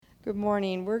Good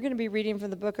morning. We're going to be reading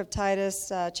from the book of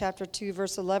Titus, chapter 2,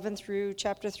 verse 11 through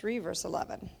chapter 3, verse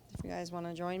 11. If you guys want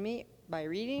to join me by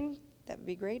reading, that would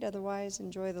be great. Otherwise,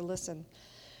 enjoy the listen.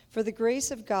 For the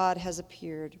grace of God has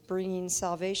appeared, bringing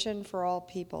salvation for all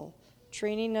people,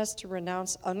 training us to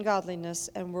renounce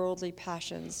ungodliness and worldly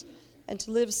passions, and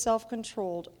to live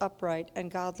self-controlled, upright,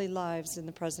 and godly lives in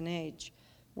the present age,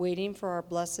 waiting for our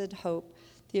blessed hope,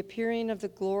 the appearing of the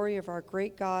glory of our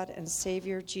great God and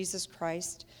Savior, Jesus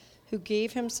Christ, who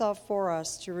gave himself for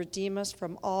us to redeem us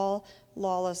from all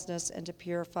lawlessness and to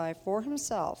purify for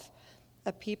himself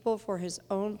a people for his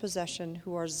own possession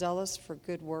who are zealous for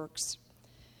good works.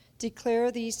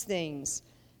 Declare these things,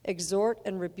 exhort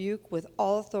and rebuke with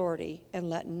all authority, and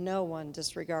let no one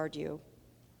disregard you.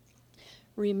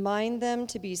 Remind them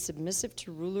to be submissive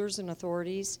to rulers and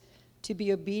authorities, to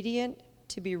be obedient,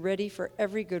 to be ready for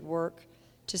every good work,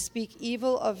 to speak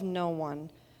evil of no one,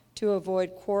 to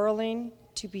avoid quarreling,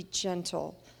 to be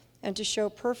gentle, and to show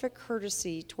perfect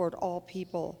courtesy toward all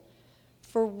people.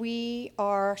 For we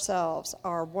ourselves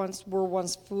were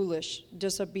once foolish,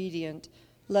 disobedient,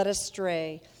 led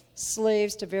astray,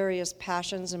 slaves to various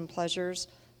passions and pleasures,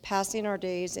 passing our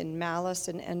days in malice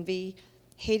and envy,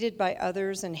 hated by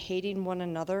others and hating one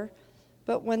another.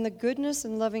 But when the goodness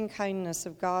and loving kindness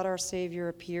of God our Savior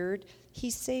appeared,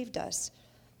 he saved us,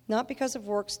 not because of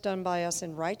works done by us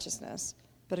in righteousness,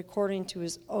 but according to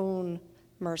his own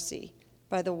mercy,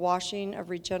 by the washing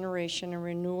of regeneration and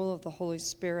renewal of the Holy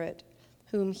Spirit,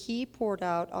 whom he poured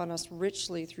out on us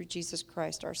richly through Jesus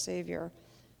Christ our Savior,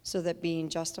 so that being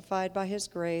justified by his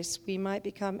grace, we might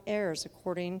become heirs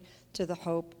according to the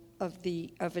hope of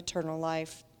eternal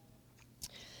life.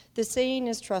 The saying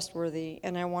is trustworthy,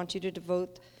 and I want you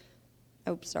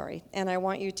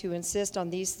to insist on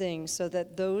these things, so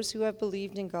that those who have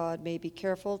believed in God may be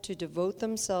careful to devote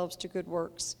themselves to good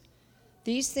works.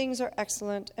 These things are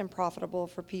excellent and profitable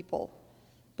for people.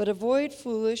 But avoid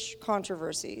foolish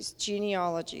controversies,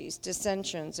 genealogies,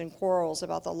 dissensions, and quarrels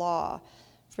about the law,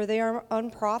 for they are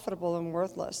unprofitable and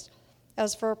worthless.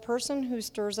 As for a person who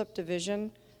stirs up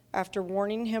division, after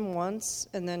warning him once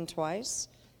and then twice,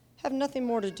 have nothing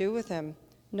more to do with him,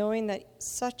 knowing that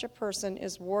such a person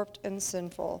is warped and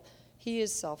sinful. He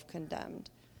is self-condemned.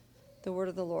 The word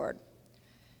of the Lord.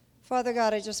 Father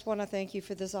God, I just want to thank you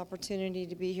for this opportunity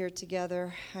to be here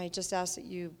together. I just ask that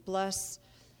you bless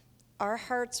our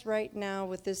hearts right now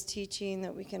with this teaching,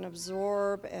 that we can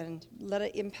absorb and let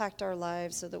it impact our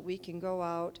lives so that we can go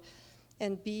out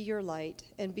and be your light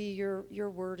and be your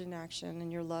word in action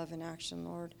and your love in action,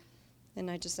 Lord.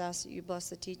 And I just ask that you bless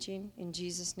the teaching. In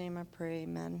Jesus' name I pray,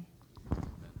 amen.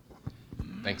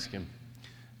 Thanks, Kim.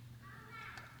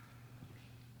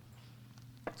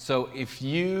 So if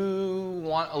you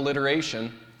want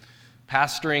alliteration,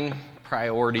 pastoring,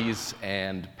 priorities,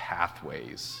 and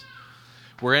pathways.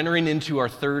 We're entering into our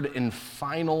third and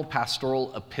final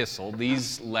pastoral epistle.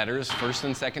 These letters, 1st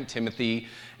and 2nd Timothy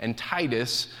and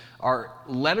Titus, are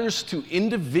letters to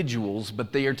individuals,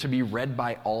 but they are to be read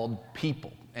by all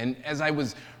people. And as I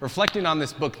was reflecting on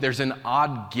this book, there's an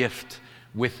odd gift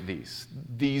with these.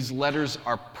 These letters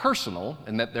are personal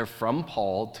in that they're from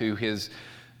Paul to his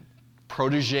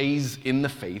proteges in the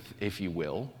faith, if you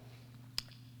will.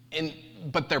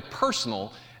 But they're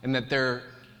personal in that they're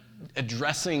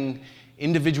addressing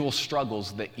individual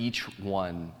struggles that each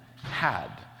one had.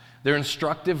 They're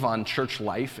instructive on church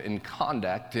life and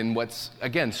conduct, and what's,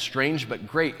 again, strange but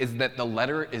great is that the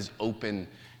letter is open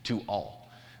to all.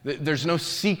 There's no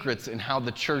secrets in how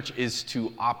the church is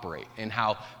to operate and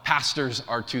how pastors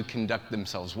are to conduct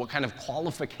themselves, what kind of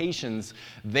qualifications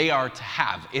they are to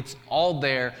have. It's all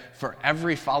there for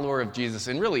every follower of Jesus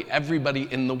and really everybody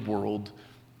in the world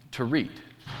to read.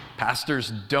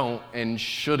 Pastors don't and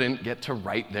shouldn't get to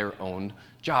write their own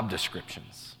job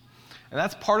descriptions. And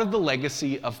that's part of the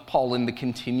legacy of Paul and the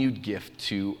continued gift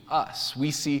to us.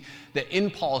 We see that in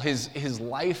Paul, his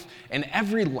life and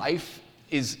every life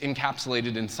is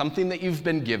encapsulated in something that you've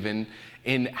been given,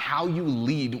 in how you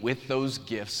lead with those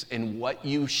gifts and what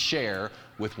you share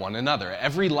with one another.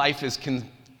 Every life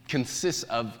consists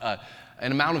of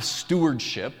an amount of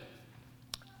stewardship,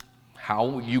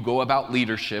 how you go about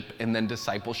leadership, and then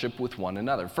discipleship with one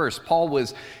another. First, Paul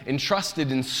was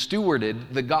entrusted and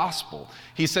stewarded the gospel.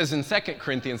 He says in 2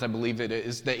 Corinthians, I believe it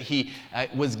is, that he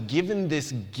was given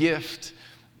this gift,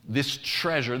 this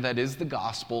treasure that is the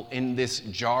gospel, in this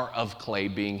jar of clay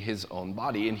being his own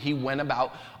body. And he went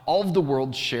about all of the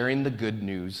world sharing the good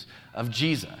news of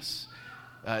Jesus.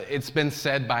 It's been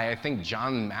said by, I think,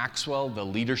 John Maxwell, the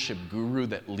leadership guru,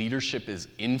 that leadership is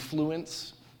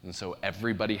influence. And so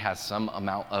everybody has some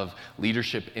amount of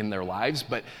leadership in their lives.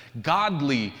 But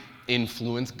godly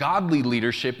influence, godly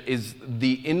leadership, is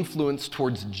the influence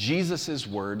towards Jesus'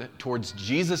 word, towards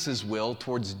Jesus' will,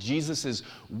 towards Jesus'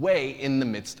 way in the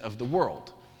midst of the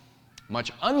world.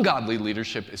 Much ungodly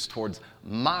leadership is towards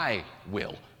my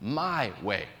will, my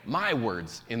way, my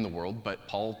words in the world, but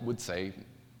Paul would say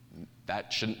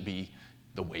that shouldn't be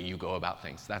the way you go about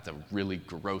things. That's a really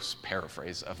gross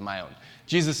paraphrase of my own.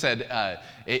 Jesus said,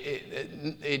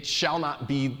 it shall not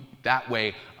be that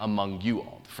way among you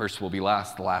all. The first will be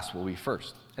last, the last will be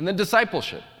first. And then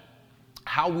discipleship,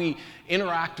 how we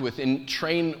interact with and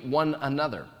train one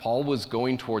another. Paul was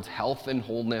going towards health and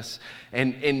wholeness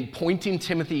and pointing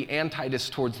Timothy and Titus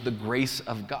towards the grace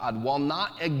of God, while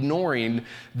not ignoring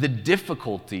the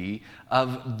difficulty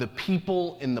of the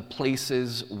people in the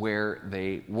places where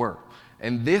they were.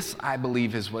 And this, I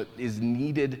believe, is what is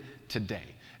needed today,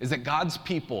 is that God's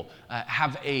people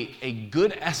have a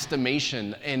good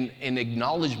estimation and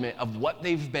acknowledgement of what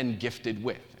they've been gifted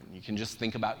with. And you can just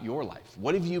think about your life.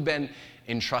 What have you been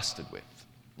entrusted with?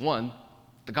 One,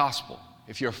 the gospel.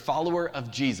 If you're a follower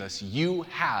of Jesus, you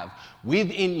have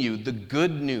within you the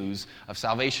good news of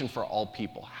salvation for all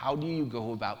people. How do you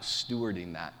go about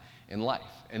stewarding that in life?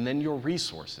 And then your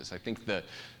resources. I think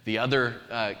the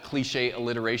other cliche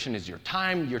alliteration is your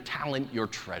time, your talent, your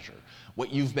treasure.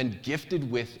 What you've been gifted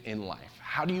with in life.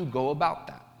 How do you go about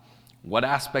that? What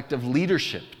aspect of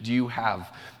leadership do you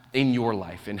have in your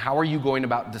life? And how are you going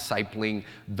about discipling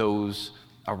those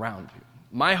around you?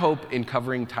 My hope in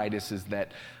covering Titus is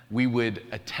that we would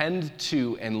attend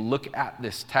to and look at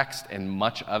this text, and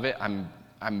much of it, I'm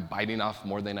biting off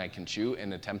more than I can chew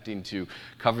and attempting to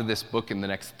cover this book in the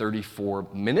next 34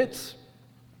 minutes,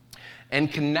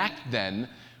 and connect then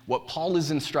what Paul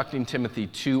is instructing Timothy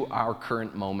to our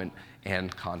current moment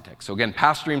and context. So again,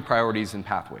 pastoring priorities and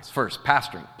pathways. First,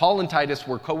 pastoring. Paul and Titus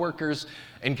were co-workers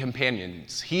and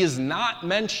companions. He is not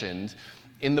mentioned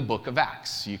in the book of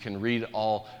Acts. You can read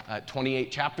all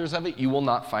 28 chapters of it. You will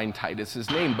not find Titus's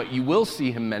name, but you will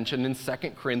see him mentioned in 2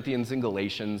 Corinthians and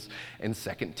Galatians and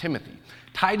 2 Timothy.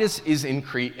 Titus is in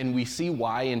Crete, and we see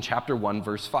why in chapter 1,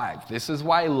 verse 5. This is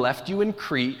why I left you in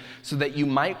Crete, so that you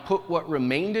might put what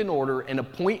remained in order and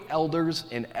appoint elders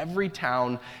in every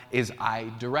town as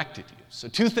I directed you. So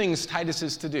 2 things Titus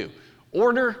is to do: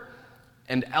 order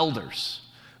and elders.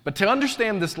 But to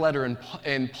understand this letter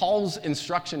and Paul's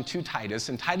instruction to Titus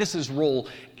and Titus's role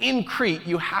in Crete,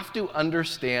 you have to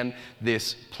understand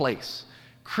this place.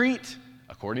 Crete,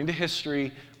 according to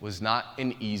history, was not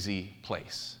an easy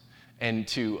place. And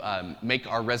to make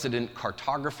our resident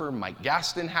cartographer, Mike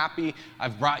Gaston, happy,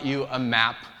 I've brought you a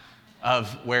map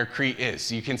of where Crete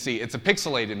is. You can see it's a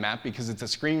pixelated map because it's a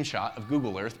screenshot of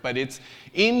Google Earth, but it's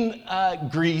in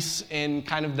Greece and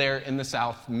kind of there in the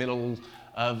south, middle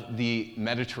of the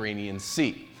Mediterranean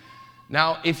Sea.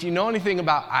 Now, if you know anything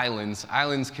about islands,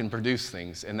 islands can produce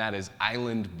things, and that is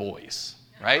island boys,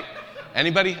 right?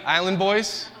 Anybody? Island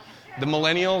boys? The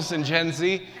millennials and Gen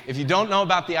Z? If you don't know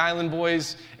about the island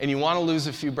boys and you want to lose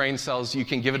a few brain cells, you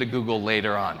can give it a Google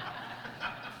later on.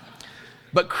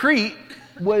 But Crete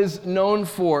was known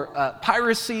for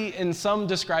piracy, and some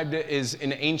described it as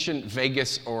an ancient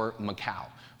Vegas or Macau.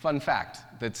 Fun fact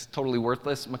that's totally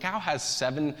worthless: Macau has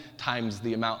 7 times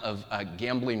the amount of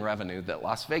gambling revenue that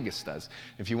Las Vegas does.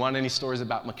 If you want any stories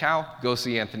about Macau, go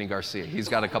see Anthony Garcia. He's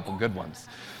got a couple good ones.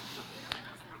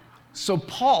 So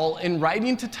Paul, in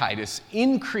writing to Titus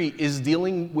in Crete, is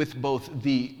dealing with both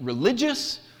the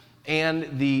religious and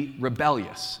the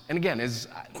rebellious. And again, as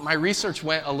my research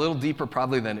went a little deeper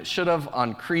probably than it should have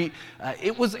on Crete,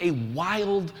 it was a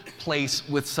wild place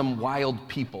with some wild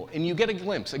people. And you get a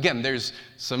glimpse. Again, there's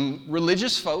some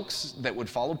religious folks that would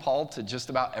follow Paul to just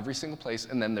about every single place,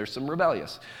 and then there's some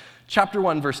rebellious. Chapter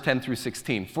 1, verse 10 through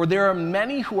 16. For there are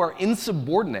many who are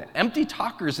insubordinate, empty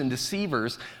talkers and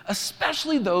deceivers,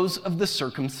 especially those of the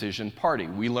circumcision party.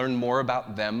 We learn more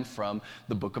about them from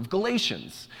the book of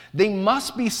Galatians. They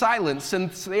must be silent,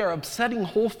 since they are upsetting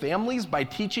whole families by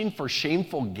teaching for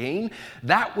shameful gain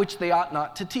that which they ought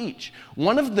not to teach.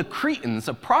 One of the Cretans,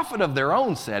 a prophet of their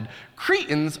own, said,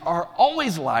 Cretans are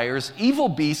always liars, evil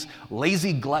beasts,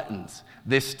 lazy gluttons.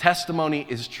 This testimony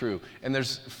is true. And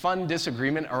there's fun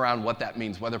disagreement around what that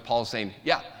means, whether Paul's saying,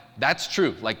 yeah, that's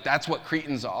true, like that's what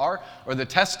Cretans are, or the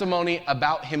testimony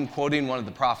about him quoting one of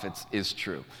the prophets is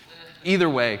true. Either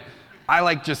way, I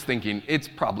like just thinking it's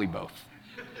probably both.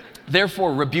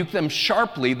 Therefore, rebuke them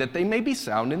sharply, that they may be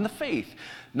sound in the faith,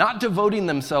 not devoting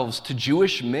themselves to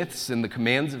Jewish myths and the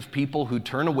commands of people who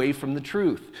turn away from the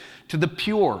truth. To the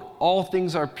pure, all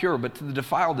things are pure, but to the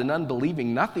defiled and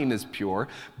unbelieving, nothing is pure,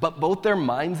 but both their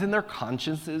minds and their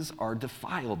consciences are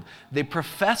defiled. They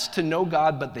profess to know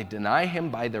God, but they deny him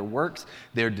by their works.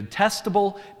 They're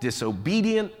detestable,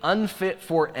 disobedient, unfit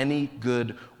for any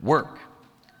good work.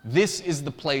 This is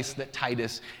the place that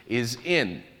Titus is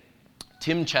in.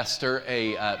 Tim Chester,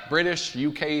 a British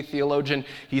UK theologian,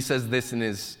 he says this in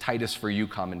his Titus For You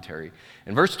commentary.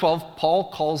 In verse 12,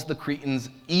 Paul calls the Cretans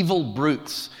evil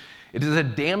brutes. It is a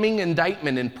damning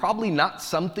indictment and probably not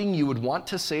something you would want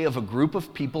to say of a group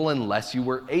of people unless you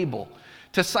were able.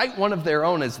 To cite one of their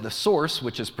own as the source,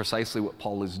 which is precisely what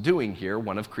Paul is doing here,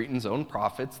 one of Cretan's own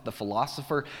prophets, the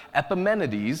philosopher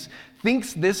Epimenides,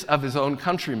 thinks this of his own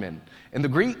countrymen. In the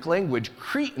Greek language,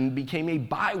 Cretan became a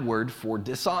byword for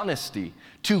dishonesty.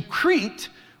 To Crete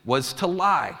was to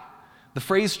lie. The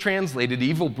phrase translated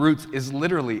evil brutes is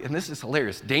literally, and this is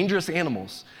hilarious, dangerous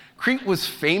animals. Crete was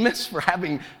famous for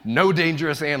having no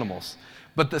dangerous animals.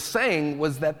 But the saying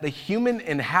was that the human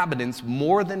inhabitants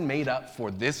more than made up for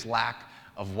this lack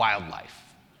of wildlife.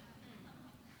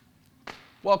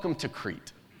 Welcome to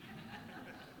Crete.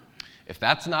 If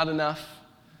that's not enough,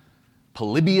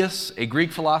 Polybius, a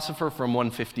Greek philosopher from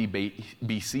 150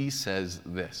 BC, says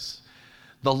this: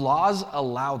 the laws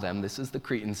allow them, this is the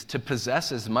Cretans, to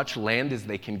possess as much land as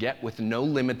they can get with no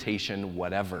limitation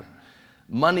whatever.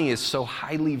 Money is so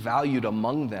highly valued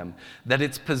among them that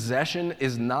its possession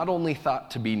is not only thought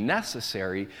to be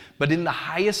necessary, but in the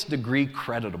highest degree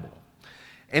creditable.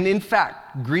 And in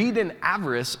fact, greed and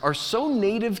avarice are so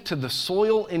native to the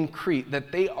soil in Crete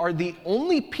that they are the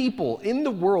only people in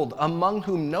the world among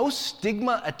whom no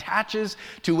stigma attaches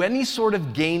to any sort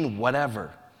of gain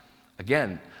whatever.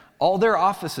 Again, all their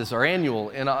offices are annual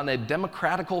and on a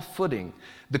democratical footing.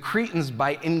 The Cretans,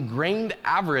 by ingrained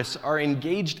avarice, are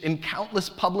engaged in countless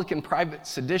public and private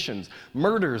seditions,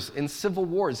 murders, and civil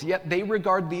wars, yet they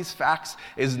regard these facts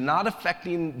as not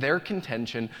affecting their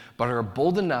contention, but are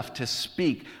bold enough to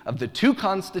speak of the two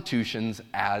constitutions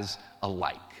as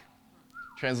alike.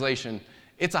 Translation,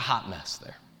 it's a hot mess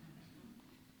there.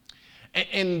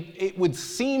 And it would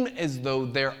seem as though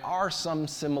there are some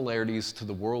similarities to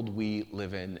the world we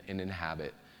live in and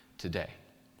inhabit today.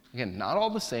 Again, not all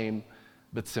the same,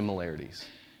 but similarities.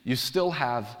 You still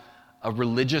have a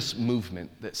religious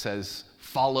movement that says,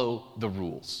 follow the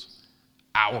rules,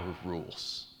 our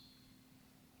rules.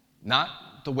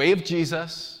 Not the way of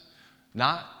Jesus,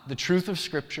 not the truth of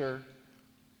Scripture,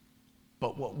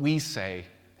 but what we say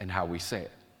and how we say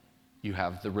it. You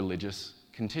have the religious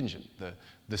contingent,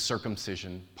 the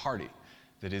circumcision party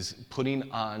that is putting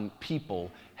on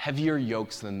people heavier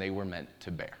yokes than they were meant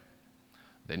to bear.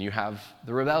 Then you have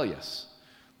the rebellious,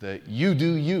 the you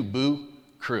do you, boo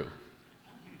crew.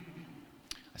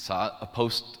 I saw a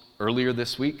post earlier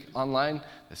this week online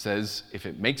that says, if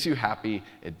it makes you happy,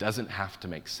 it doesn't have to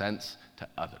make sense to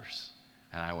others.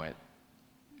 And I went,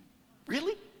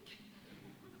 really?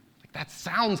 Like, that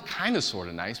sounds kind of sort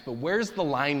of nice, but where's the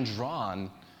line drawn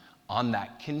on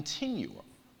that continuum?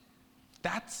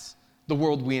 That's the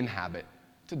world we inhabit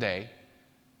today.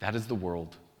 That is the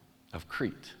world of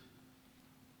Crete.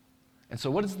 And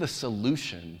so what is the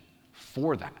solution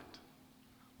for that?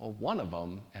 Well, one of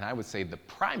them, and I would say the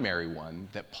primary one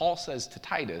that Paul says to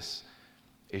Titus,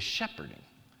 is shepherding.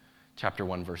 Chapter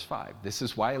 1, verse 5. This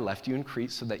is why I left you in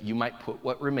Crete, so that you might put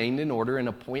what remained in order and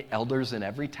appoint elders in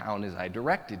every town as I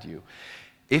directed you.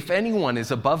 If anyone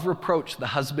is above reproach, the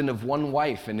husband of one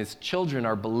wife, and his children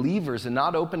are believers and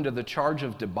not open to the charge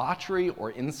of debauchery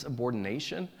or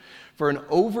insubordination, for an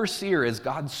overseer as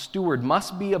God's steward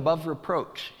must be above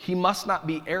reproach. He must not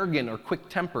be arrogant or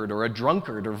quick-tempered or a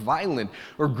drunkard or violent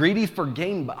or greedy for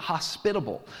gain, but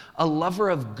hospitable, a lover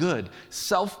of good,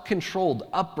 self-controlled,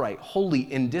 upright,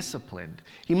 holy, and disciplined.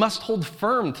 He must hold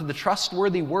firm to the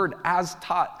trustworthy word as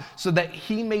taught, so that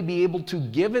he may be able to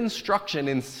give instruction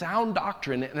in sound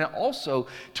doctrine and also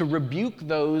to rebuke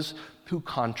those who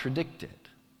contradict it.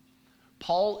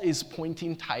 Paul is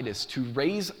pointing Titus to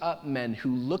raise up men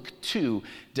who look to,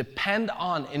 depend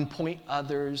on, and point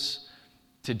others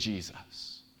to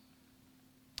Jesus.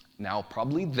 Now,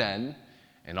 probably then,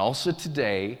 and also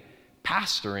today,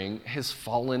 pastoring has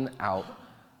fallen out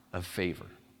of favor.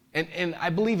 And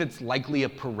I believe it's likely a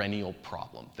perennial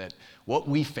problem, that what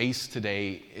we face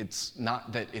today, it's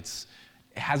not that it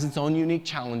has its own unique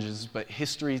challenges, but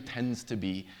history tends to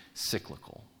be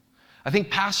cyclical. I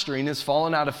think pastoring has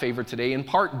fallen out of favor today in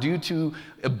part due to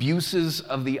abuses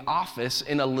of the office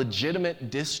and a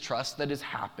legitimate distrust that has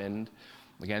happened,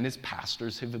 again, as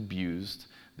pastors have abused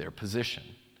their position.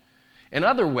 In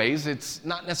other ways, it's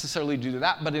not necessarily due to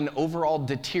that, but an overall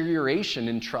deterioration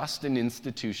in trust in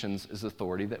institutions as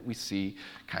authority that we see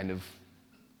kind of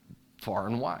far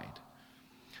and wide.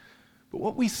 But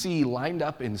what we see lined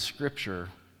up in Scripture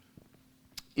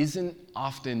isn't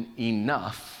often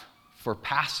enough for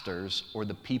pastors or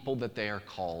the people that they are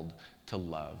called to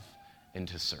love and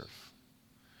to serve.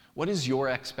 What is your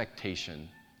expectation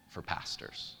for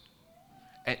pastors?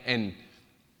 And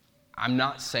I'm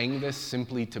not saying this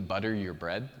simply to butter your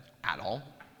bread at all,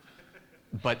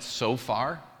 but so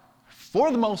far,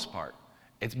 for the most part,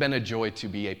 it's been a joy to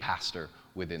be a pastor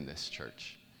within this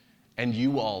church. And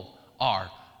you all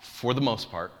are, for the most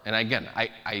part, and again,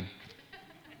 I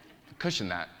cushion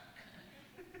that,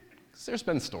 because there's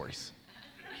been stories.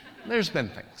 There's been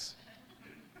things.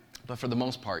 But for the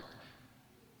most part,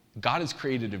 God has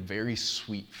created a very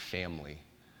sweet family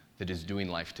that is doing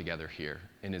life together here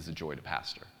and is a joy to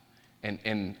pastor.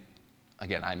 And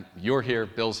again, you're here,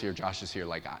 Bill's here, Josh is here.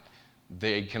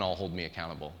 They can all hold me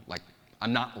accountable.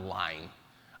 I'm not lying.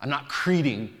 I'm not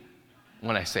creeding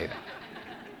when I say that.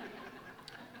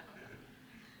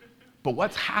 But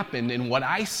what's happened and what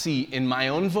I see in my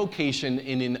own vocation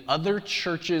and in other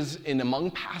churches and among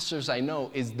pastors I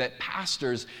know is that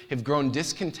pastors have grown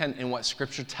discontent in what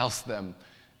Scripture tells them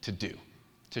to do,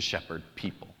 to shepherd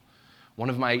people. One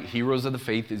of my heroes of the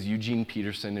faith is Eugene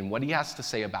Peterson, and what he has to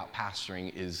say about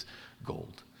pastoring is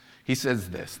gold. He says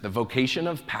this: the vocation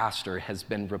of pastor has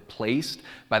been replaced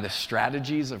by the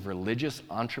strategies of religious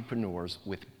entrepreneurs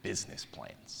with business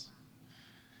plans.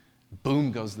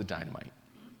 Boom goes the dynamite.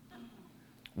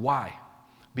 Why?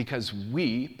 Because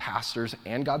we, pastors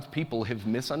and God's people, have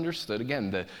misunderstood,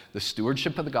 again, the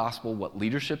stewardship of the gospel, what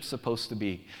leadership's supposed to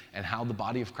be, and how the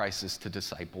body of Christ is to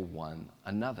disciple one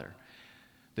another.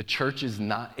 The church is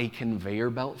not a conveyor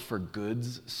belt for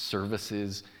goods,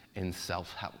 services, and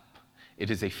self-help. It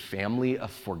is a family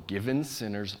of forgiven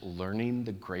sinners learning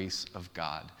the grace of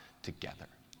God together.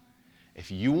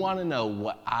 If you want to know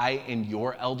what I and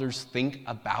your elders think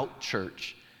about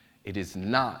church, it is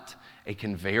not a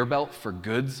conveyor belt for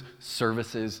goods,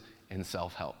 services, and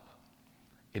self-help.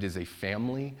 It is a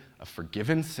family of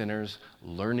forgiven sinners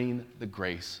learning the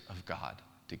grace of God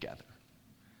together.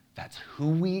 That's who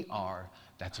we are.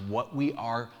 That's what we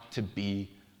are to be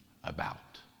about.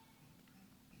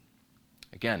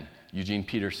 Again, Eugene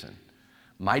Peterson.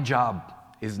 My job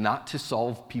is not to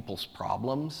solve people's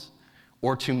problems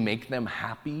or to make them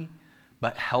happy,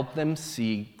 but help them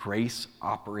see grace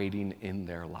operating in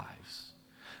their lives.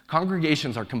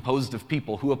 Congregations are composed of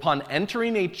people who, upon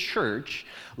entering a church,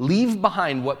 leave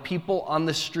behind what people on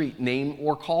the street name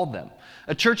or call them.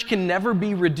 A church can never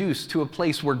be reduced to a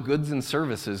place where goods and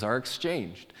services are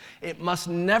exchanged. It must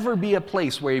never be a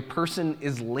place where a person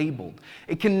is labeled.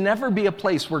 It can never be a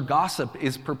place where gossip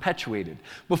is perpetuated.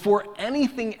 Before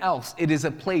anything else, it is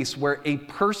a place where a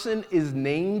person is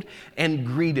named and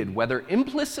greeted, whether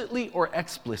implicitly or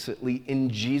explicitly, in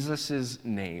Jesus'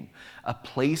 name. A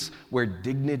place where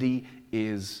dignity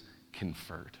is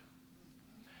conferred.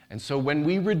 And so when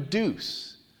we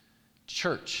reduce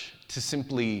church to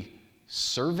simply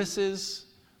services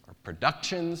or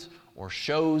productions or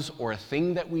shows or a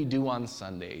thing that we do on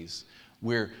Sundays,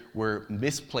 we're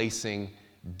misplacing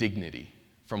dignity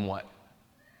from what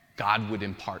God would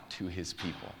impart to his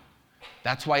people.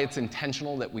 That's why it's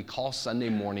intentional that we call Sunday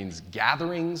mornings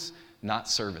gatherings, not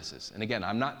services. And again,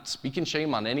 I'm not speaking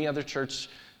shame on any other church,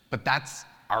 but that's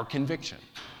our conviction.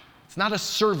 It's not a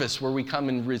service where we come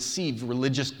and receive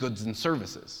religious goods and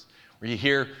services, where you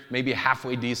hear maybe a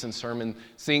halfway decent sermon,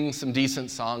 sing some decent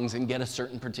songs, and get a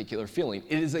certain particular feeling.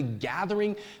 It is a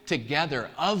gathering together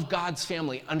of God's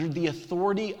family under the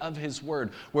authority of his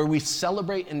word, where we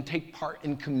celebrate and take part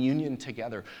in communion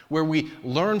together, where we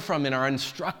learn from and are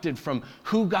instructed from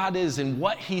who God is and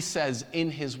what he says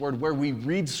in his word, where we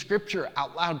read scripture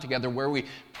out loud together, where we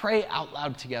pray out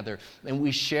loud together, and we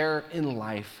share in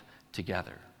life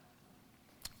together.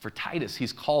 For Titus,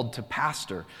 he's called to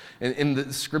pastor. And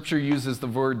the scripture uses the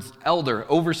words elder,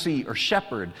 oversee, or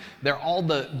shepherd. They're all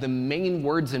the main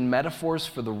words and metaphors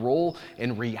for the role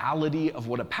and reality of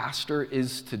what a pastor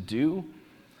is to do.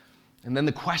 And then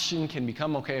the question can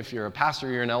become, okay, if you're a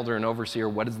pastor, you're an elder, an overseer,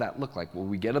 what does that look like? Well,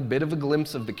 we get a bit of a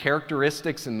glimpse of the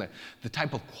characteristics and the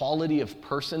type of quality of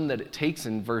person that it takes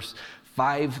in verse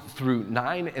 5 through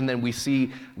 9, and then we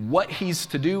see what he's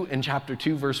to do in chapter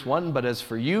 2, verse 1. But as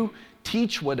for you,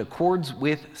 teach what accords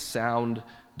with sound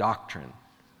doctrine.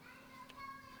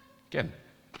 Again,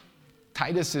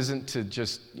 Titus isn't to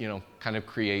just, kind of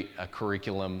create a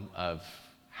curriculum of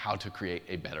how to create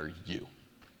a better you.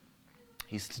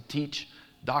 He's to teach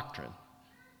doctrine,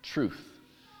 truth,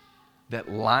 that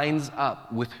lines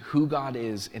up with who God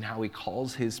is and how he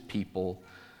calls his people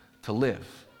to live.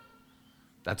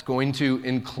 That's going to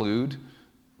include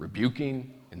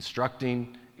rebuking,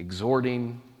 instructing,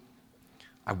 exhorting.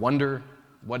 I wonder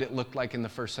what it looked like in the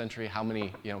first century, how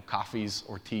many, coffees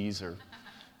or teas or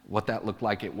what that looked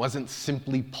like. It wasn't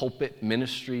simply pulpit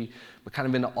ministry, but kind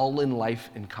of an all-in-life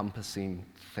encompassing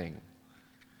thing.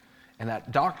 And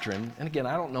that doctrine, and again,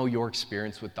 I don't know your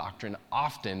experience with doctrine.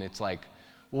 Often it's like,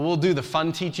 well, we'll do the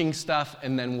fun teaching stuff,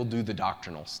 and then we'll do the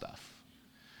doctrinal stuff.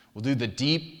 We'll do the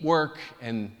deep work,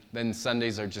 and then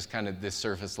Sundays are just kind of this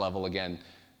surface level again.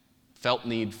 Felt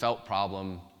need, felt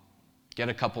problem, get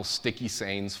a couple sticky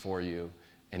sayings for you,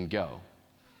 and go.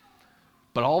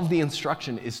 But all of the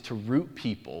instruction is to root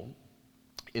people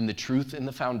in the truth and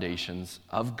the foundations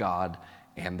of God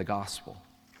and the gospel.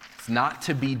 It's not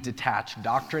to be detached.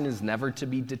 Doctrine is never to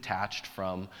be detached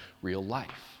from real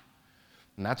life.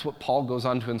 And that's what Paul goes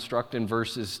on to instruct in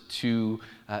verses 2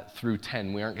 through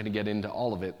 10. We aren't going to get into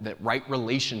all of it, that right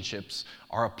relationships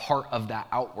are a part of that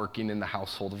outworking in the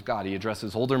household of God. He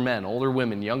addresses older men, older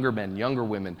women, younger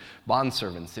women,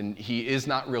 bondservants. And he is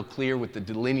not real clear with the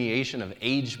delineation of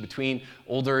age between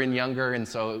older and younger. And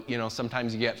so,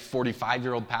 sometimes you get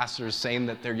 45-year-old pastors saying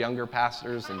that they're younger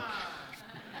pastors. And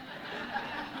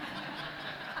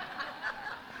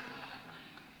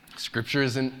Scripture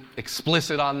isn't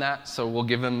explicit on that, so we'll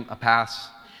give him a pass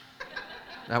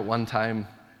at one time.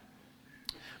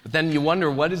 But then you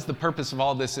wonder, what is the purpose of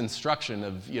all this instruction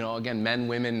of, again, men,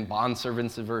 women,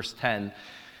 bondservants in verse 10.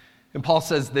 And Paul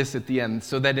says this at the end,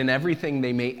 so that in everything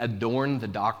they may adorn the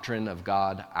doctrine of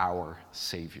God, our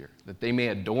Savior. That they may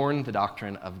adorn the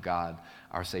doctrine of God,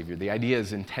 our Savior. The idea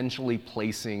is intentionally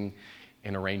placing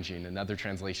and arranging. Another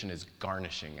translation is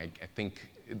garnishing. I think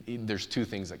there's two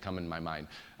things that come in my mind.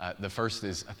 The first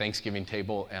is a Thanksgiving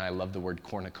table, and I love the word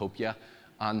cornucopia,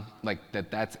 on like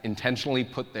that's intentionally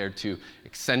put there to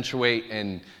accentuate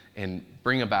and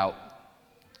bring about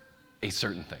a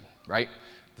certain thing, right?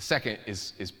 The second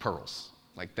is pearls,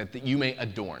 like that you may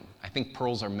adorn. I think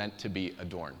pearls are meant to be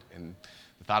adorned. And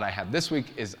the thought I had this week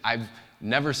is I've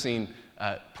never seen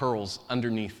pearls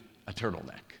underneath a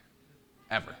turtleneck,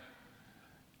 ever.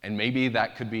 And maybe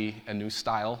that could be a new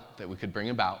style that we could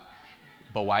bring about.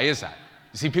 But why is that?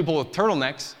 You see people with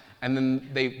turtlenecks, and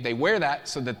then they wear that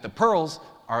so that the pearls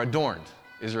are adorned.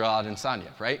 Israel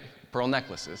Adesanya, right? Pearl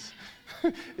necklaces.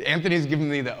 Anthony's giving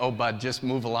me the, oh, bud, just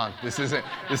move along. This isn't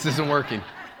working. Did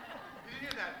you hear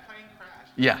that plane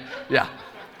crash? Yeah.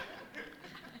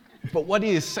 But what he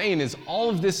is saying is all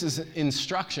of this is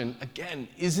instruction, again,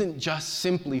 isn't just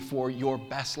simply for your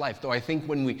best life. Though I think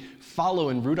when we follow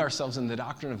and root ourselves in the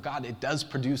doctrine of God, it does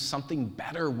produce something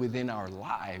better within our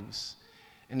lives.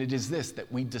 And it is this, that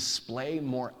we display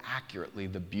more accurately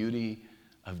the beauty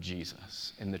of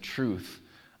Jesus and the truth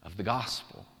of the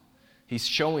gospel. He's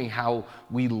showing how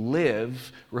we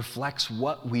live reflects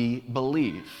what we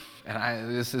believe.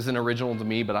 And this isn't original to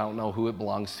me, but I don't know who it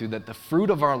belongs to, that the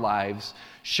fruit of our lives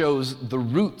shows the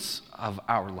roots of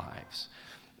our lives.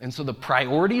 And so the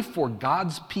priority for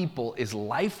God's people is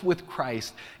life with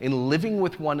Christ and living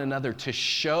with one another to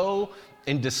show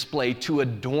and display, to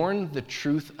adorn the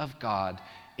truth of God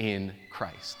in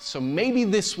Christ. So maybe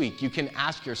this week you can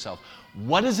ask yourself,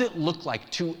 what does it look like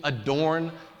to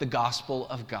adorn the gospel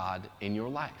of God in your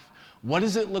life? What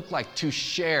does it look like to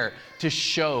share, to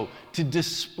show, to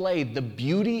display the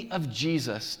beauty of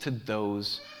Jesus to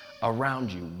those around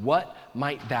you? What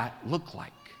might that look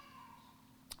like?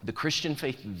 The Christian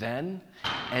faith then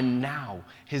and now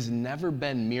has never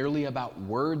been merely about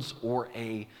words or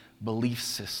a belief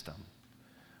system,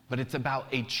 but it's about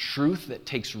a truth that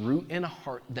takes root in a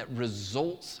heart that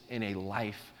results in a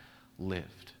life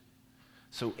lived.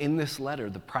 So in this letter,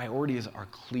 the priorities are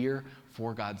clear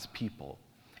for God's people.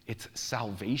 It's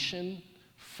salvation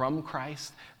from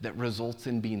Christ that results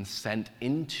in being sent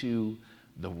into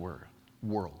the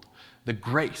world. The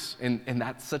grace, and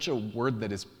that's such a word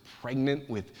that is pregnant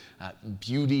with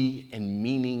beauty and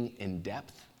meaning and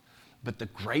depth. But the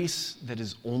grace that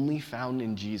is only found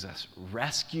in Jesus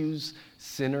rescues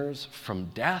sinners from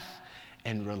death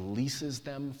and releases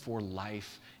them for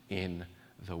life in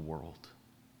the world.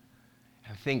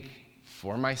 I think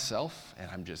for myself, and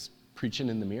I'm just preaching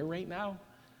in the mirror right now,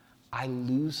 I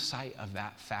lose sight of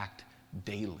that fact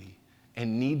daily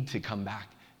and need to come back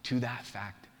to that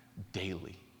fact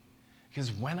daily.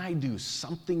 Because when I do,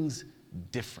 something's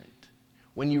different.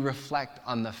 When you reflect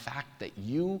on the fact that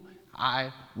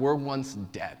I were once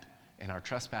dead in our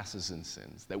trespasses and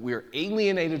sins, that we are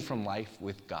alienated from life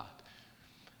with God.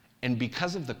 And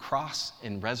because of the cross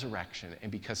and resurrection,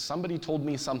 and because somebody told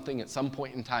me something at some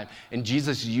point in time, and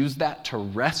Jesus used that to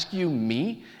rescue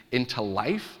me into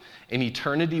life and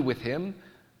eternity with him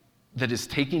that is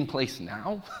taking place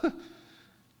now,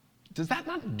 does that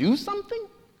not do something?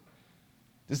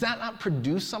 Does that not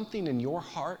produce something in your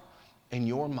heart and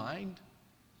your mind?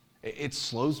 It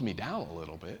slows me down a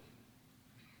little bit.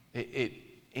 It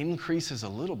increases a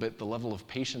little bit the level of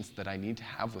patience that I need to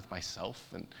have with myself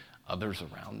and others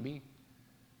around me.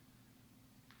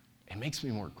 It makes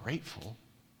me more grateful.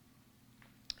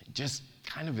 It just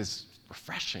kind of is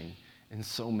refreshing in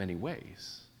so many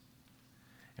ways.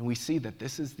 And we see that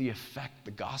this is the effect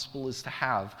the gospel is to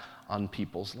have on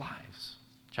people's lives.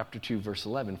 Chapter 2, verse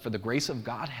 11, for the grace of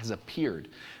God has appeared,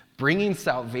 bringing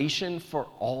salvation for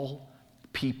all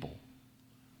people.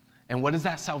 And what does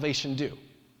that salvation do?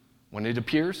 When it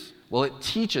appears, well, it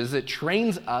teaches, it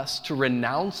trains us to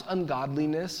renounce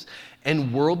ungodliness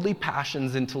and worldly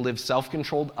passions and to live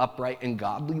self-controlled, upright, and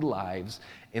godly lives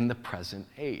in the present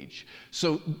age.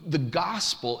 So the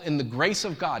gospel and the grace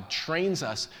of God trains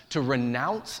us to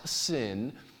renounce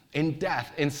sin and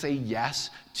death and say yes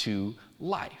to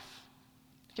life.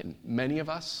 Again, many of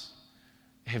us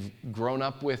have grown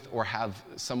up with or have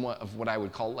somewhat of what I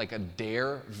would call like a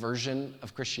dare version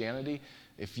of Christianity.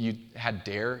 If you had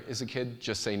dare as a kid,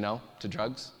 just say no to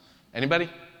drugs. Anybody?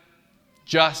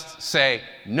 Just say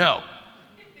no.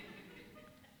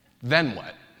 Then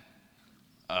what?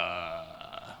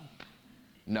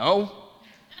 No.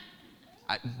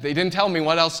 They didn't tell me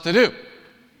what else to do.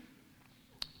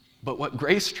 But what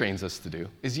grace trains us to do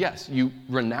is, yes, you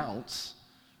renounce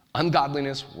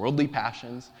ungodliness, worldly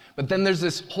passions, but then there's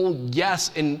this whole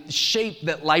yes and shape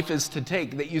that life is to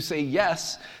take, that you say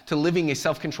yes to living a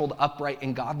self-controlled, upright,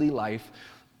 and godly life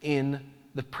in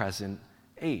the present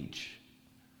age.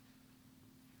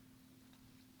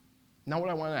 Now what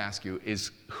I want to ask you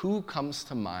is, who comes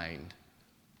to mind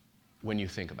when you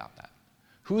think about that?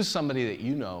 Who's somebody that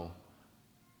you know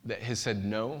that has said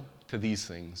no to these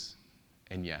things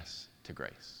and yes to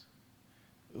grace?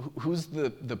 Who's the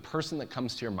person that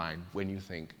comes to your mind when you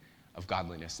think of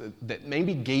godliness, that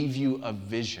maybe gave you a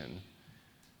vision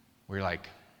where you're like,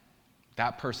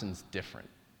 that person's different,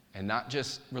 and not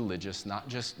just religious, not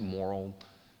just moral,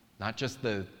 not just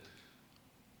the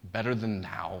better than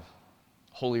thou,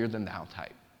 holier than thou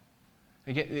type.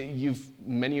 Again,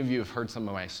 many of you have heard some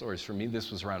of my stories. For me,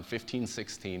 this was around 15,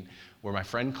 16, where my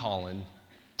friend Colin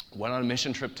went on a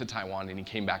mission trip to Taiwan, and he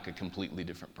came back a completely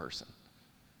different person.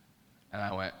 And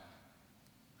I went,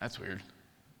 that's weird.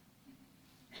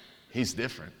 He's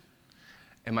different.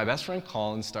 And my best friend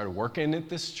Colin started working at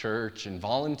this church and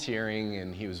volunteering,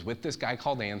 and he was with this guy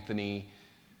called Anthony.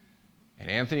 And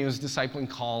Anthony was discipling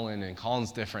Colin, and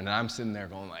Colin's different. And I'm sitting there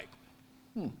going like,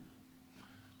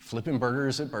 flipping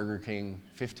burgers at Burger King,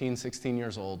 15, 16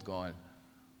 years old, going,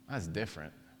 that's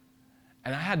different.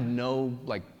 And I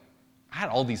had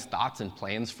all these thoughts and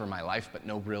plans for my life, but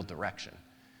no real direction.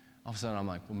 All of a sudden, I'm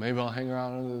like, well, maybe I'll hang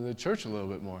around in the church a little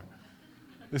bit more.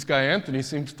 This guy, Anthony,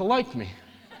 seems to like me.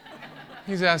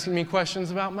 He's asking me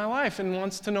questions about my life and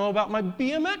wants to know about my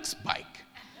BMX bike.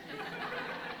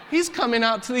 He's coming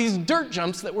out to these dirt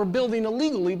jumps that we're building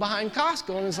illegally behind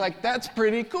Costco, and he's like, that's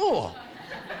pretty cool.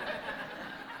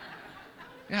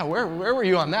 Yeah, where were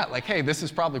you on that? Like, hey, this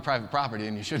is probably private property,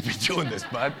 and you shouldn't be doing this,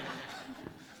 bud.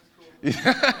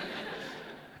 Yeah.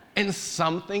 And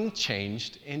something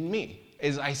changed in me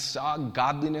as I saw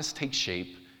godliness take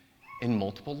shape in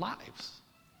multiple lives.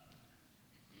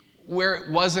 Where it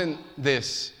wasn't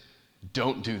this,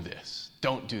 don't do this,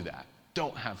 don't do that,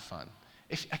 don't have fun.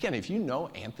 If you know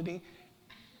Anthony,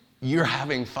 you're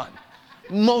having fun.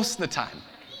 Most of the time.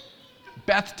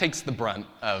 Beth takes the brunt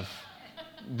of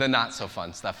the not so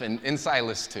fun stuff, and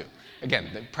Silas too. Again,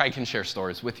 they probably can share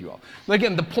stories with you all. But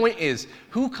again, the point is,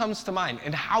 who comes to mind,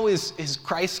 and how is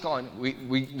Christ going?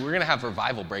 We're going to have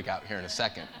revival break out here in a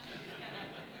second.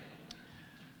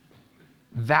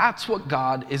 That's what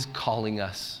God is calling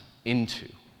us into.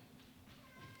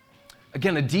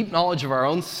 Again, a deep knowledge of our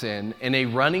own sin and a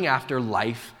running after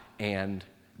life and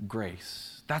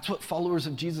grace. That's what followers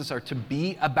of Jesus are to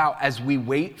be about as we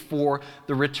wait for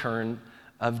the return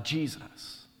of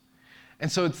Jesus.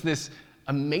 And so it's this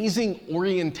amazing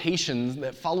orientation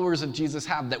that followers of Jesus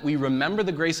have, that we remember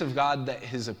the grace of God that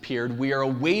has appeared. We are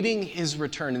awaiting his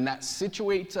return, and that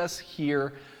situates us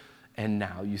here and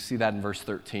now. You see that in verse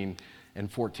 13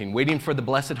 and 14. Waiting for the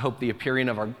blessed hope, the appearing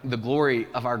of the glory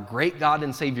of our great God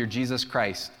and Savior, Jesus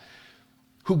Christ,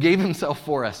 who gave himself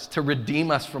for us to redeem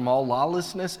us from all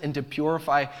lawlessness and to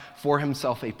purify for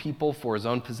himself a people for his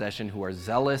own possession who are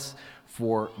zealous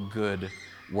for good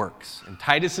works. And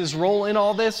Titus's role in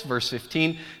all this, verse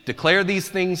 15, declare these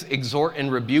things, exhort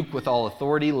and rebuke with all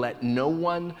authority, let no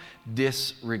one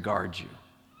disregard you.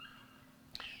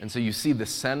 And so you see the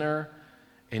center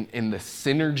in the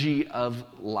synergy of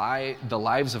the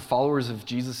lives of followers of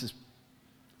Jesus,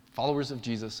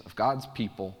 of God's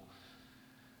people.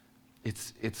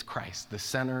 It's Christ. The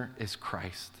center is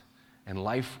Christ and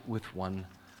life with one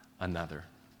another.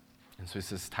 And so he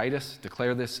says, Titus,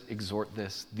 declare this, exhort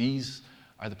this. These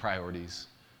are the priorities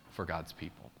for God's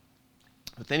people.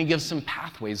 But then he gives some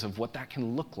pathways of what that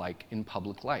can look like in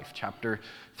public life. Chapter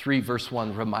 3, verse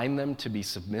 1, remind them to be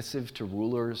submissive to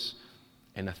rulers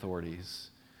and authorities,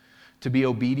 to be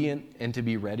obedient and to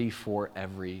be ready for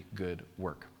every good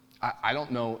work. I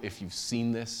don't know if you've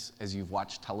seen this as you've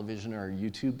watched television or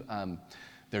YouTube.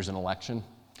 There's an election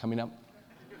coming up.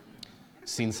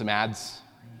 Seen some ads.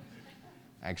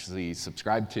 I actually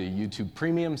subscribe to YouTube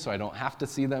Premium, so I don't have to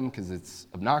see them because it's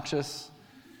obnoxious.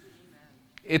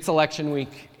 It's election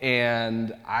week,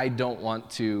 and I don't want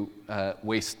to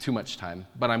waste too much time,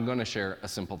 but I'm going to share a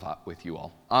simple thought with you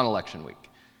all on election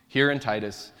week. Here in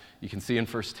Titus, you can see in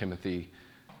 1 Timothy,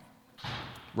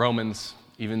 Romans,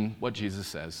 even what Jesus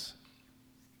says.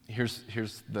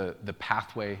 Here's the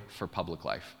pathway for public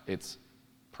life. It's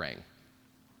praying.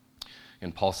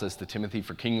 And Paul says to Timothy,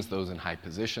 for kings, those in high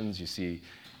positions. You see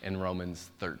in Romans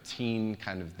 13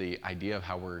 kind of the idea of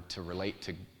how we're to relate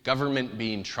to government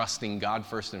being trusting God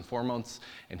first and foremost,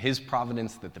 and his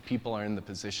providence, that the people are in the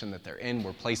position that they're in.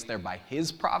 We're placed there by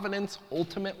his providence,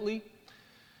 ultimately.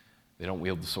 They don't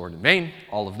wield the sword in vain,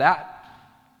 all of that.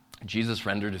 Jesus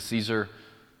rendered to Caesar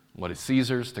what is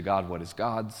Caesar's, to God what is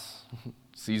God's.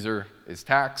 Caesar is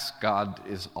tax, God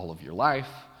is all of your life.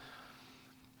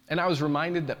 And I was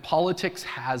reminded that politics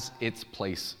has its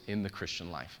place in the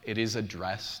Christian life. It is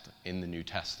addressed in the New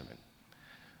Testament.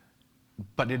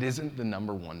 But it isn't the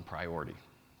number one priority.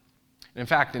 In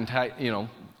fact,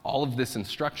 all of this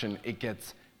instruction, it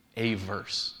gets a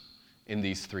verse in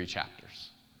these 3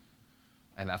 chapters.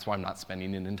 And that's why I'm not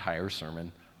spending an entire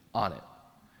sermon on it.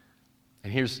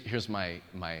 And here's my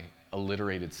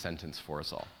alliterated sentence for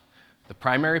us all. The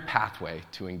primary pathway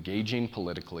to engaging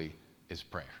politically is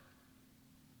prayer.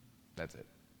 That's it.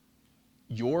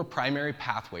 Your primary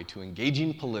pathway to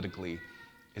engaging politically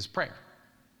is prayer.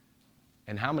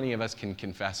 And how many of us can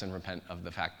confess and repent of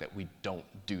the fact that we don't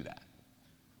do that?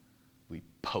 We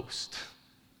post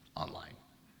online,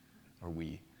 or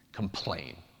we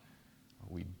complain,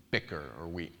 or we bicker, or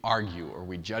we argue, or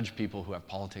we judge people who have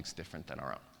politics different than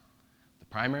our own. The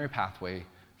primary pathway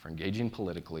for engaging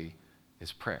politically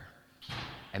is prayer.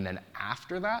 And then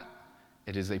after that,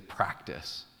 it is a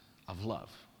practice of love.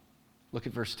 Look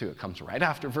at verse 2. It comes right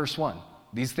after verse 1.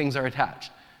 These things are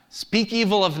attached. Speak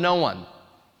evil of no one.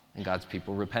 And God's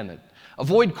people repented.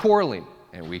 Avoid quarreling,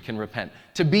 and we can repent.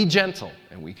 To be gentle,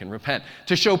 and we can repent.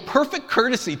 To show perfect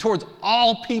courtesy towards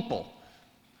all people.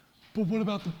 But what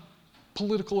about the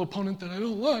political opponent that I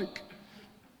don't like?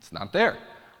 It's not there.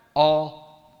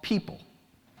 All people.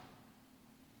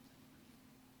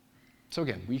 So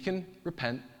again, we can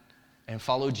repent and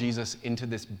follow Jesus into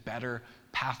this better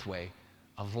pathway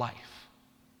of life.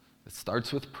 It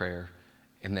starts with prayer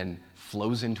and then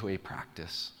flows into a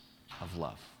practice of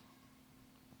love.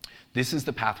 This is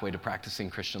the pathway to practicing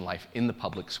Christian life in the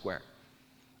public square.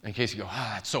 In case you go,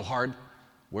 that's so hard,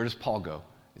 where does Paul go?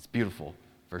 It's beautiful.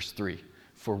 Verse 3.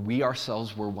 For we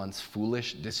ourselves were once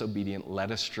foolish, disobedient, led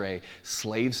astray,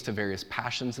 slaves to various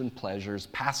passions and pleasures,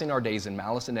 passing our days in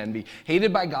malice and envy,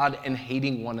 hated by God and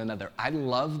hating one another. I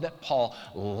love that Paul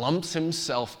lumps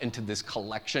himself into this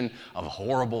collection of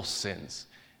horrible sins.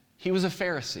 He was a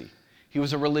Pharisee. He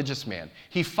was a religious man.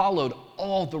 He followed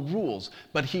all the rules,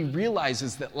 but he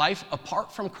realizes that life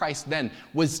apart from Christ then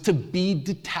was to be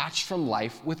detached from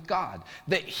life with God.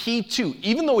 That he too,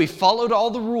 even though he followed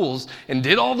all the rules and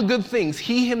did all the good things,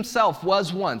 he himself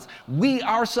was once, we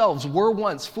ourselves were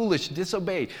once foolish,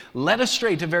 disobeyed, led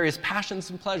astray to various passions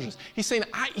and pleasures. He's saying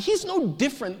he's no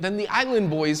different than the island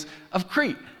boys of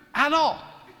Crete at all.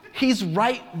 He's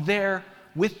right there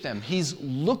with them. He's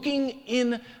looking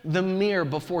in the mirror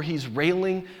before he's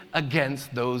railing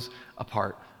against those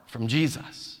apart from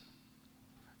Jesus.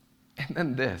 And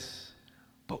then this,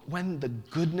 but when the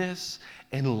goodness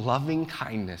and loving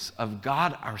kindness of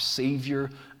God our Savior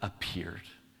appeared,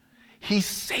 he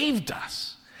saved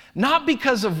us, not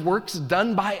because of works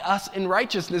done by us in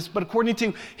righteousness, but according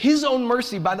to his own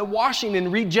mercy by the washing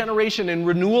and regeneration and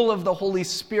renewal of the Holy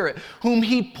Spirit, whom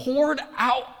he poured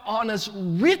out on us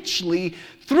richly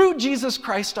through Jesus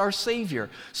Christ our Savior,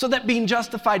 so that being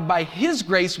justified by his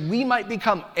grace, we might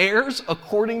become heirs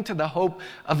according to the hope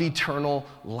of eternal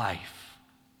life.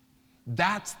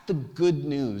 That's the good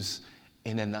news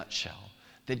in a nutshell.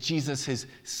 That Jesus has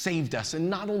saved us, and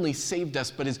not only saved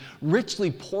us, but has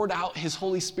richly poured out his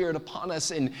Holy Spirit upon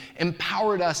us and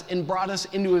empowered us and brought us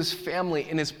into his family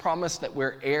and has promised that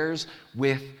we're heirs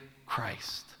with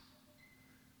Christ.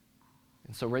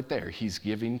 And so right there, he's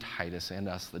giving Titus and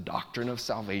us the doctrine of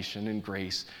salvation and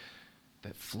grace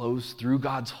that flows through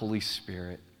God's Holy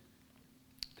Spirit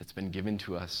that's been given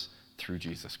to us through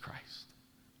Jesus Christ.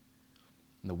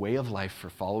 And the way of life for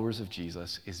followers of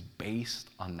Jesus is based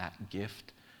on that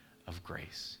gift of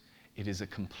grace. It is a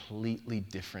completely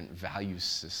different value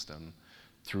system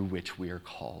through which we are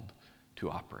called to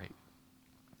operate.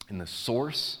 And the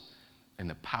source and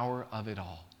the power of it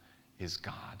all is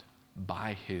God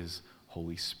by his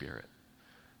Holy Spirit.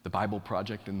 The Bible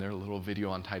Project, in their little video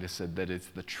on Titus, said that it's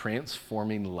the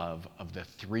transforming love of the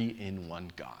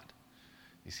three-in-one God.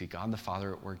 You see God the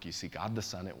Father at work, you see God the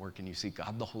Son at work, and you see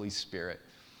God the Holy Spirit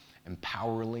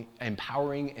empowering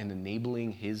and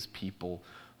enabling his people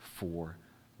for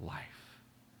life.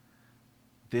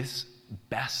 This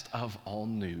best of all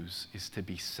news is to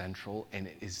be central, and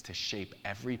it is to shape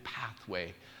every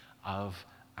pathway of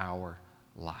our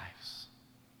lives.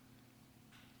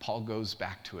 Paul goes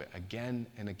back to it again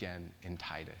and again in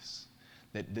Titus,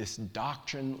 that this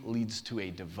doctrine leads to a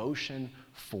devotion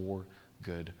for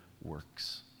good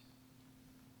works.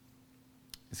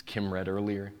 As Kim read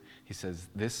earlier, he says,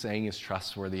 this saying is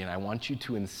trustworthy, and I want you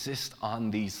to insist on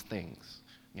these things.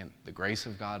 Again, the grace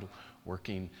of God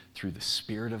working through the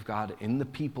Spirit of God in the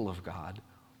people of God.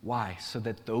 Why? So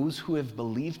that those who have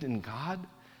believed in God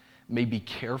may be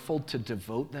careful to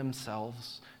devote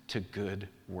themselves to good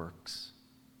works.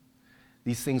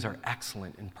 These things are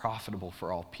excellent and profitable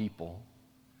for all people.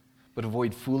 But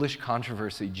avoid foolish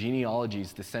controversy,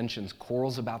 genealogies, dissensions,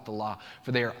 quarrels about the law,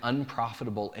 for they are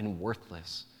unprofitable and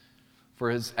worthless. For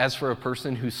as for a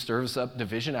person who stirs up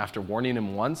division after warning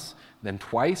him once, then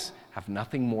twice, have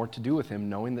nothing more to do with him,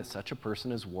 knowing that such a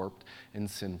person is warped and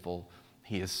sinful.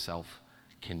 He is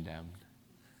self-condemned.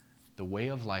 The way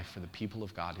of life for the people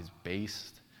of God is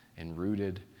based and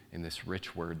rooted in this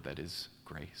rich word that is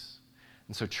grace.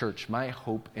 And so, church, my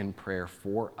hope and prayer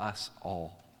for us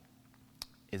all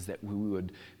is that we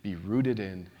would be rooted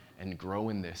in and grow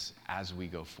in this as we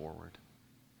go forward.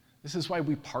 This is why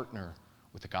we partner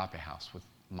with Agape House, with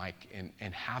Mike,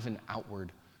 and have an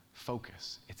outward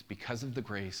focus. It's because of the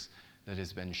grace that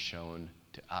has been shown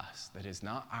to us, that is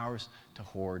not ours to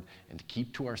hoard and to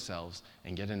keep to ourselves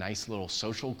and get a nice little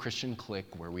social Christian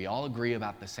clique where we all agree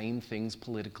about the same things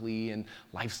politically and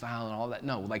lifestyle and all that.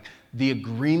 No, like the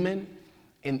agreement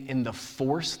in the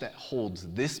force that holds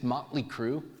this motley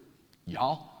crew,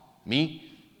 y'all,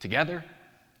 me, together,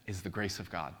 is the grace of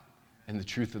God and the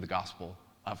truth of the gospel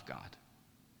of God.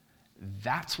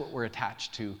 That's what we're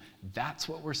attached to. That's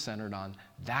what we're centered on.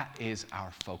 That is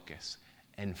our focus.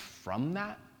 And from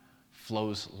that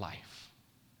flows life.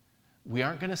 We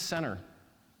aren't going to center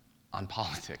on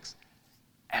politics,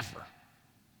 ever.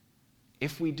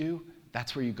 If we do,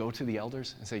 that's where you go to the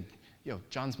elders and say, yo,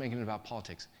 John's making it about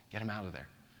politics. Get him out of there.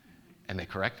 And they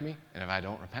correct me, and if I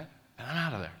don't repent, then I'm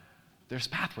out of there. There's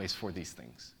pathways for these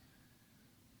things.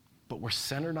 But we're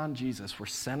centered on Jesus. We're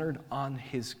centered on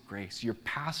his grace. Your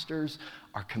pastors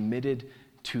are committed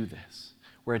to this.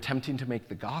 We're attempting to make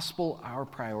the gospel our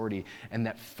priority, and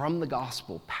that from the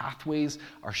gospel, pathways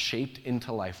are shaped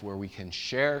into life where we can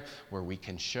share, where we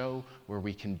can show, where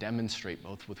we can demonstrate,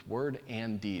 both with word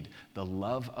and deed, the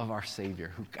love of our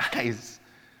Savior, who, guys,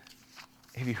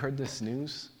 have you heard this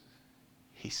news?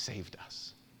 He saved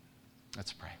us.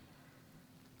 Let's pray.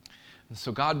 And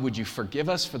so, God, would you forgive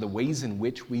us for the ways in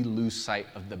which we lose sight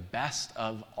of the best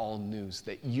of all news,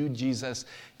 that you, Jesus,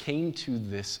 came to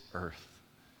this earth,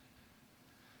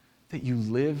 that you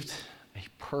lived a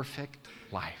perfect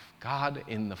life, God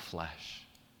in the flesh,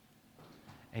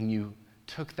 and you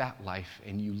took that life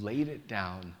and you laid it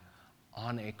down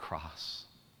on a cross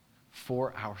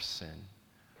for our sin,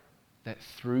 that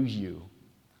through you,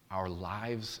 our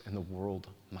lives and the world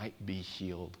might be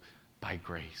healed by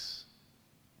grace.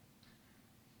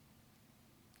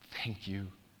 Thank you,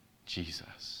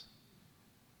 Jesus,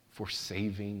 for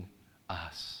saving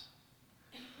us,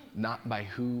 not by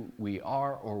who we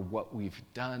are or what we've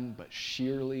done, but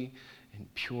sheerly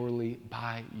and purely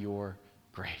by your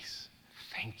grace.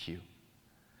 Thank you.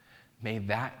 May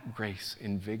that grace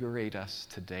invigorate us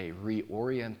today,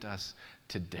 reorient us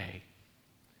today,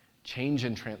 change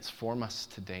and transform us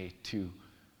today to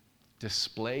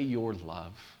display your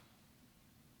love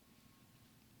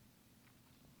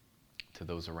to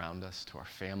those around us, to our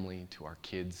family, to our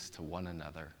kids, to one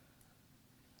another.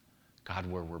 God,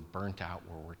 where we're burnt out,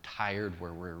 where we're tired,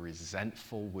 where we're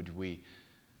resentful, would we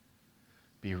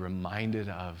be reminded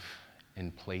of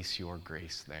and place your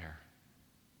grace there?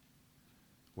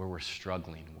 Where we're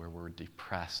struggling, where we're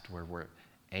depressed, where we're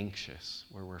anxious,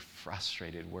 where we're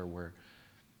frustrated, where we're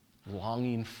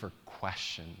longing for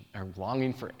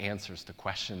answers to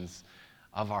questions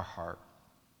of our heart,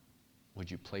 would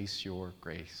you place your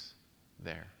grace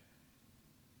there?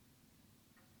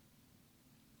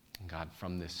 And God,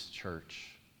 from this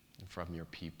church and from your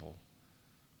people,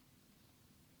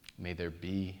 may there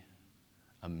be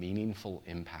a meaningful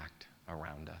impact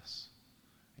around us.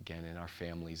 Again, in our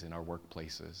families, in our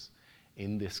workplaces,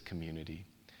 in this community,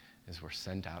 as we're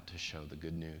sent out to show the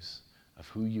good news of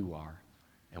who you are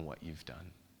and what you've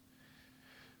done.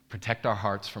 Protect our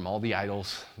hearts from all the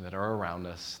idols that are around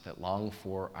us that long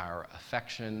for our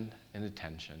affection and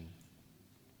attention,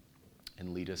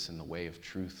 and lead us in the way of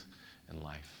truth and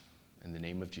life. In the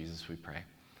name of Jesus we pray.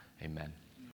 Amen.